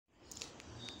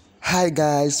Hi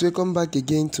guys, welcome back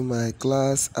again to my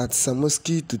class at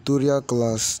Samoski tutorial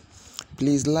class.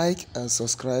 Please like and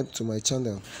subscribe to my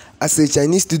channel. As a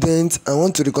Chinese student, I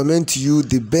want to recommend to you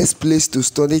the best place to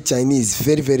study Chinese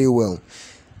very well.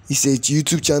 It's a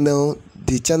YouTube channel.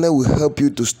 The channel will help you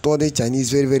to study Chinese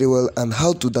very well and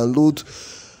how to download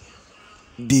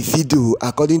the video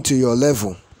according to your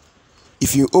level.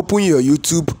 If you open your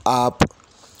YouTube app,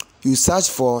 you search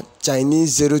for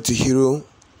Chinese 0 to Hero.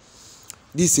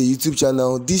 This is a YouTube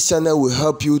channel. This channel will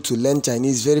help you to learn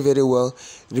Chinese very well.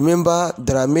 Remember,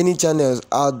 there are many channels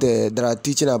out there that are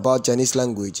teaching about Chinese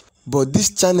language, but this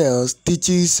channel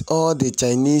teaches all the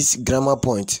Chinese grammar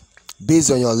points based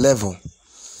on your level.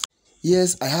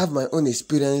 Yes, I have my own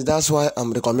experience. That's why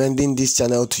I'm recommending this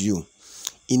channel to you.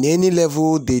 In any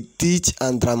level, they teach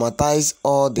and dramatize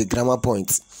all the grammar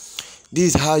points.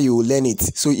 This is how you will learn it.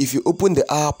 So if you open the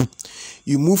app,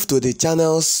 you move to the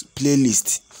channels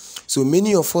playlist. So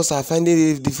many of us are finding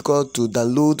it difficult to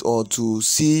download or to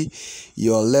see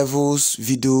your levels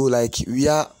video, like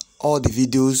where all the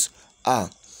videos are.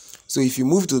 So if you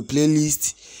move to the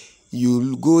playlist,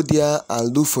 you go there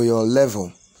and look for your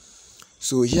level.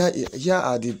 So here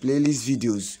are the playlist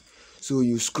videos. So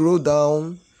you scroll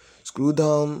down,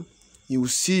 you will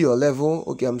see your level.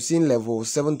 Okay, I'm seeing level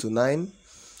 7 to 9.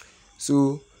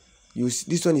 So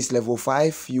this one is level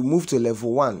 5. You move to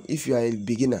level 1 if you are a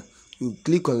beginner. You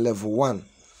click on level 1.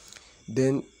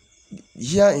 Then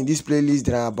here in this playlist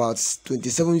there are about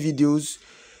 27 videos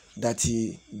that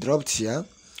he dropped here.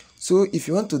 So if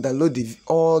you want to download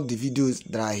all the videos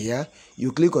that are here,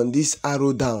 you click on this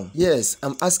arrow down. Yes,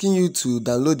 I'm asking you to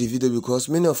download the video because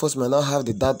many of us might not have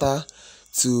the data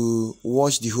to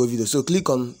watch the whole video. So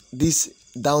click on this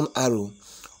down arrow.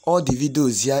 All the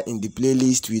videos here in the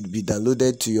playlist will be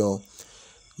downloaded to your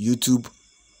YouTube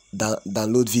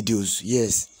download videos.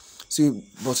 Yes. So,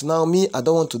 but now me, I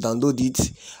don't want to download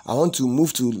it. I want to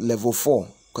move to level 4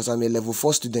 because I'm a level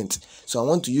 4 student. So I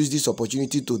want to use this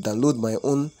opportunity to download my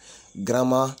own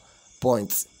grammar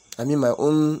points. My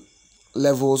own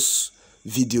levels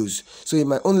videos. So in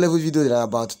my own level video, there are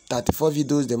about 34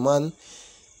 videos the man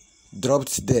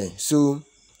dropped there. So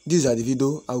these are the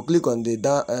video. I'll click on the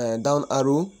down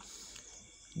arrow.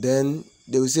 Then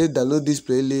they will say download this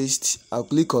playlist. I'll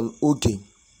click on OK.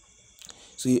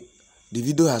 So the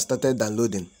video has started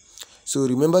downloading. So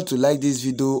remember to like this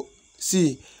video.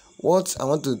 See, what I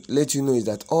want to let you know is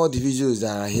that all the videos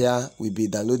that are here will be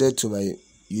downloaded to my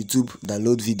YouTube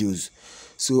download videos.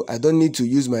 So I don't need to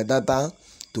use my data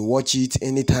to watch it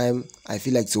anytime I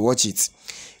feel like to watch it.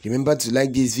 Remember to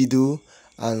like this video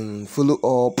and follow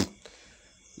up,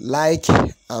 like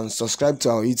and subscribe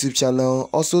to our YouTube channel.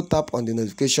 Also tap on the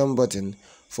notification button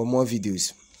for more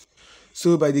videos.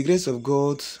 So by the grace of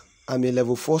God, I'm a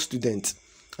level 4 student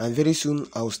and very soon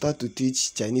I will start to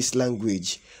teach Chinese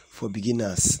language for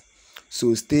beginners.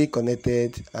 So stay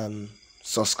connected and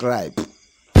subscribe.